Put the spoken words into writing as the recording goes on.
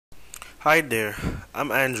Hi there,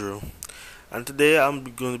 I'm Andrew, and today I'm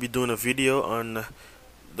going to be doing a video on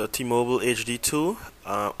the T-Mobile HD2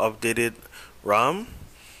 updated RAM.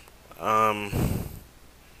 Um,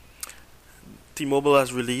 T-Mobile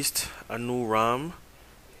has released a new RAM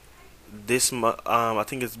this month. I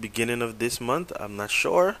think it's beginning of this month. I'm not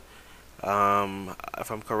sure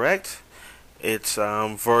if I'm correct. It's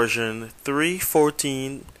version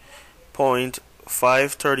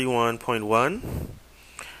 3.14.531.1.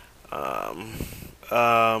 Um,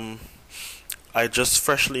 um, I just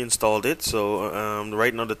freshly installed it, so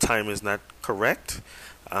right now the time is not correct.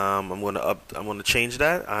 I'm gonna change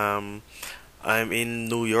that. I'm in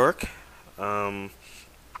New York. Um,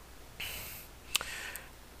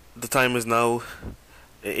 the time is now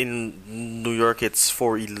in New York. It's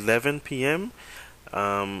 4:11 p.m.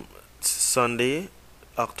 Sunday,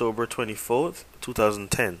 October 24th,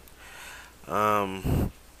 2010.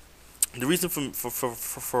 The reason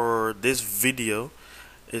for this video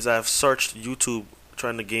is I've searched YouTube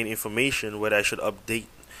trying to gain information whether I should update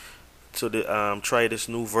to the try this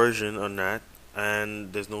new version or not,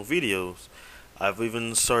 and there's no videos. I've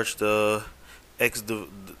even searched the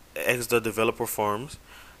the developer forums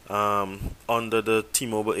under the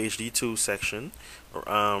T-Mobile HD2 section,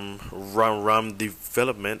 RAM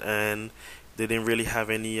development, and they didn't really have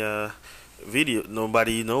any video.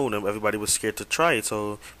 Nobody know them. Everybody was scared to try it.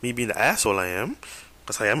 So me being the asshole I am,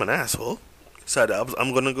 because I am an asshole, decided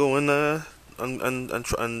I'm gonna go and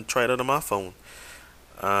try it out on my phone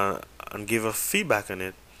and give a feedback on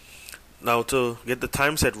it. Now to get the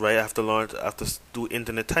time set right, I have to do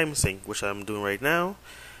internet time sync, which I'm doing right now,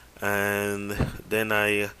 and then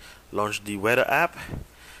I launch the weather app,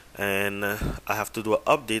 and I have to do an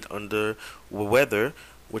update under weather,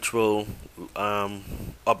 which will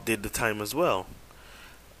update the time as well.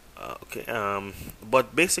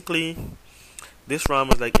 But basically, this RAM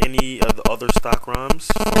is like any of the other stock RAMs.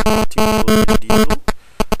 T-Mobile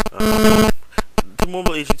HD2.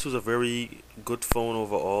 T-Mobile HD2 is a very good phone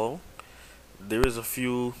overall. There is a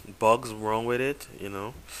few bugs wrong with it,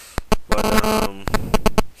 but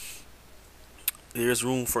there is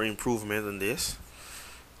room for improvement in this.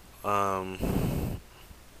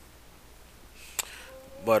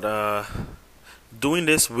 But doing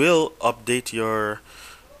this will update your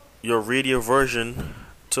radio version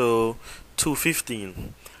to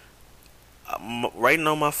 215. Right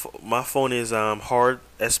now my phone is hard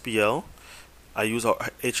SPL. I use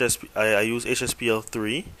I use HSPL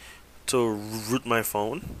 3 to root my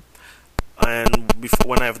phone, and before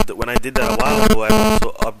when I did that a while ago, I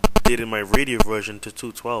also updated my radio version to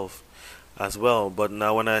 212 as well. But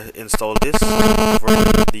now when I install this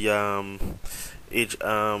version of the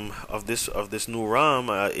of this new RAM,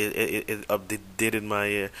 it updated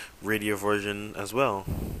my radio version as well.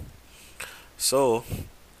 So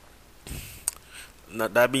now,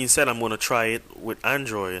 that being said, I'm gonna try it with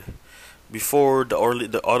Android. Before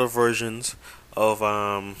the other versions of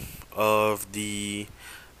the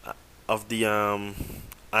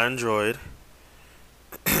Android,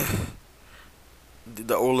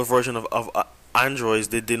 the older version of Androids,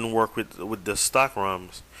 they didn't work with the stock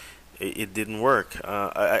ROMs. It didn't work.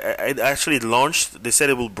 I actually launched. They said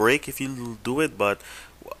it will break if you do it, but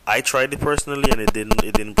I tried it personally and it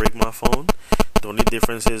didn't break my phone. The only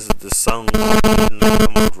difference is the sound didn't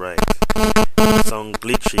come out right. It sound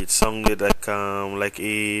glitchy. It sounded like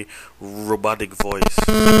a robotic voice.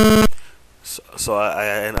 So I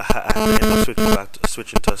had to end up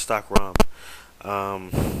switching to a stock ROM.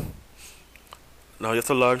 Now you have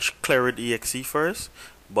to launch Claret.exe first,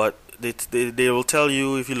 but they will tell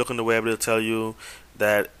you, if you look on the web, they'll tell you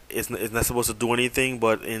that it's not supposed to do anything,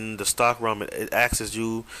 but in the stock ROM it asks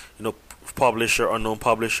you, publisher or non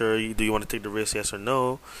publisher, do you want to take the risk, yes or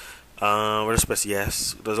no? Let's press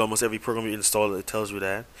yes. There's almost every program you install, it tells you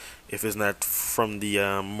that, if it's not from the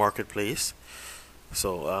marketplace.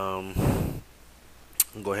 So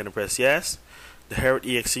go ahead and press yes. The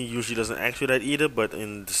Claret.exe usually doesn't ask you that either, but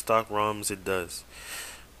in the stock ROMs it does.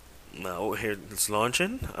 Now here it's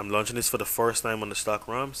launching. I'm launching this for the first time on the stock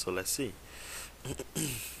ROM, so let's see.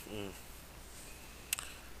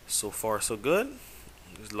 So far so good.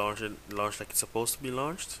 It's launched like it's supposed to be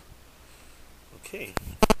launched. Okay.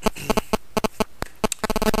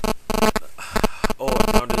 Oh,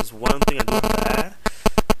 now there's one thing I do have to add.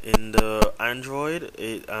 In the Android,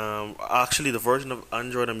 actually the version of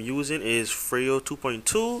Android I'm using is Froyo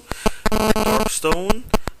 2.2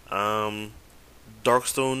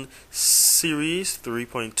 Darkstone Series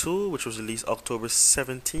 3.2, which was released October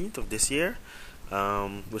 17th of this year,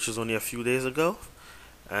 which was only a few days ago,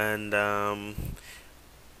 and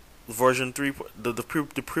version 3,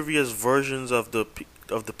 the previous versions of the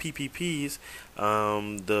of the PPPs,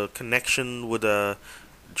 the connection would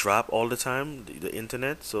drop all the time, the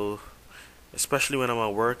internet. So especially when I'm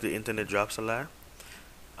at work, the internet drops a lot.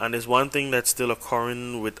 And there's one thing that's still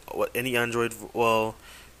occurring with any Android, well,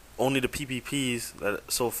 only the PPPs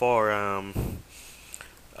that so far.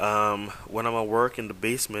 When I'm at work in the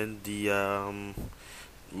basement, the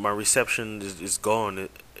my reception is gone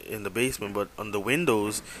in the basement. But on the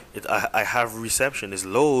Windows, I have reception. It's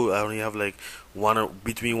low. I only have like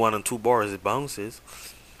between 1 and 2 bars. It bounces,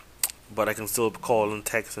 but I can still call and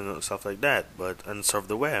text and stuff like that. And surf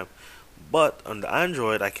the web. But on the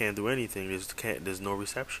Android, I can't do anything. There's no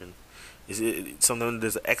reception. Sometimes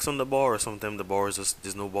there's an X on the bar, or sometimes the bar is just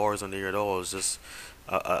there's no bars on there at all. It's just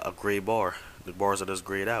a gray bar. The bars are just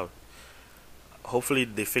grayed out. Hopefully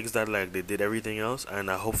they fix that like they did everything else, and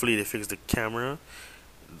hopefully they fix the camera.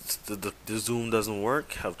 The zoom doesn't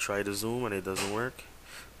work. I've tried the zoom and it doesn't work.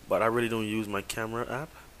 But I really don't use my camera app.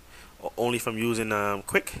 Only if I'm using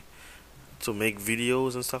Quick to make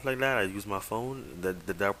videos and stuff like that. I use my phone.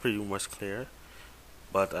 They're pretty much clear.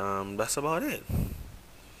 But that's about it.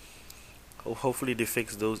 Hopefully they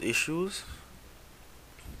fix those issues.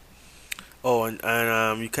 Oh,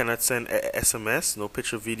 and you cannot send SMS, no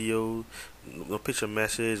picture video, no picture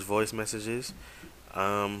message, voice messages.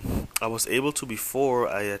 I was able to before.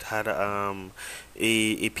 I had a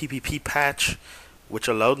PPP patch, which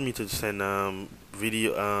allowed me to send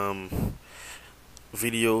videos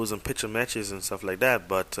and picture matches and stuff like that.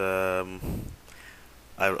 But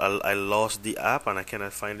I lost the app and I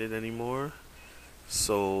cannot find it anymore.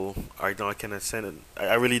 So right now I cannot send it.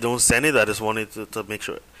 I really don't send it. I just wanted to make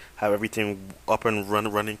sure have everything up and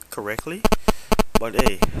running correctly. But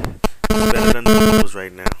hey, it's better than the Windows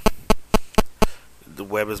right now. The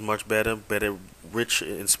web is much better, rich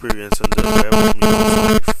experience on the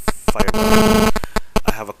web. Fiber.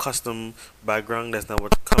 I have a custom background. That's not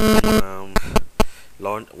what comes from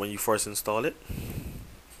launch when you first install it.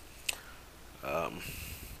 I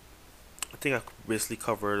think I basically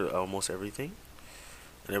covered almost everything.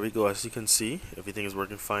 And there we go. As you can see, everything is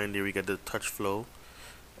working fine. There we got the touch flow.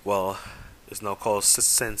 Well, it's now called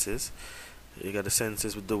senses. You got the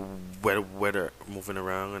senses with the weather moving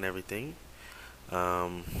around and everything.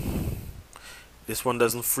 This one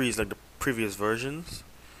doesn't freeze like the previous versions.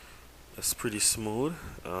 It's pretty smooth.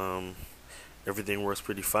 Everything works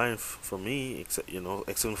pretty fine for me, except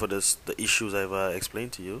for the issues I've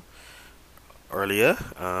explained to you earlier.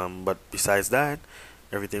 But besides that,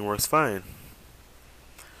 everything works fine.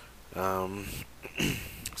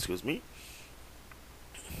 Excuse me.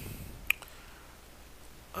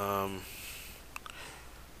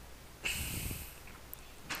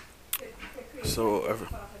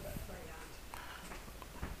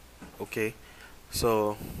 Okay,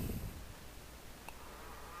 so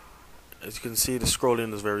as you can see, the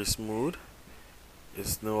scrolling is very smooth.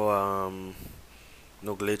 It's no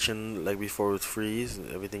glitching like before with freeze.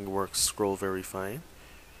 Everything works, scroll very fine.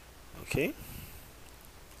 Okay.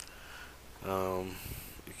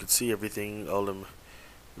 You can see everything.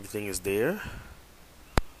 Everything is there.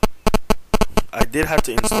 I did have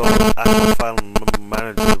to install Apple File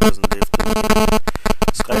Manager. It wasn't there.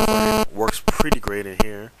 Skyfire works pretty great in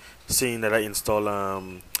here. Seeing that I installed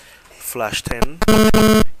Flash 10,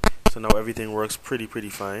 so now everything works pretty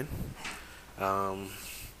fine.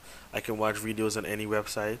 I can watch videos on any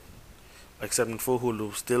website except for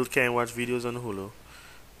Hulu. Still can't watch videos on Hulu,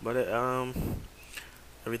 but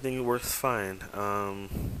everything works fine.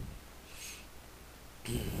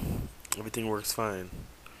 Everything works fine.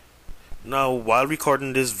 Now, while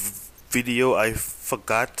recording this video, I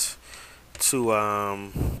forgot to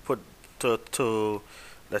put to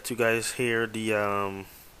let you guys hear the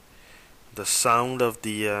sound of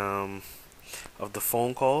the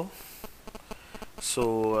phone call.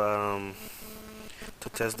 So to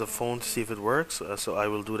test the phone to see if it works. So I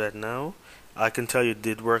will do that now. I can tell you it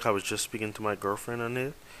did work. I was just speaking to my girlfriend on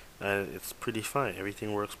it, and it's pretty fine.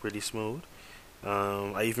 Everything works pretty smooth.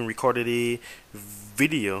 I even recorded a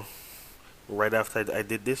video right after I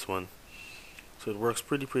did this one, so it works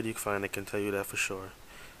pretty fine. I can tell you that for sure.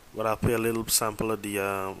 But I'll play a little sample of the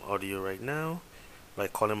audio right now by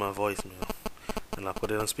calling my voicemail, and I'll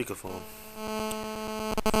put it on speakerphone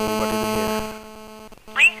for everybody to hear.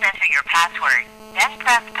 Please enter your password, then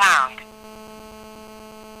press pound.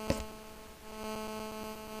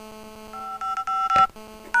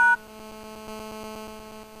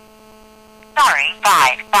 Sorry,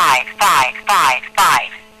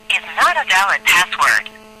 55555 is not a valid password.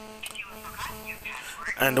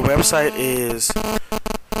 And the website is,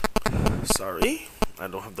 sorry, I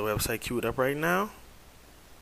don't have the website queued up right now.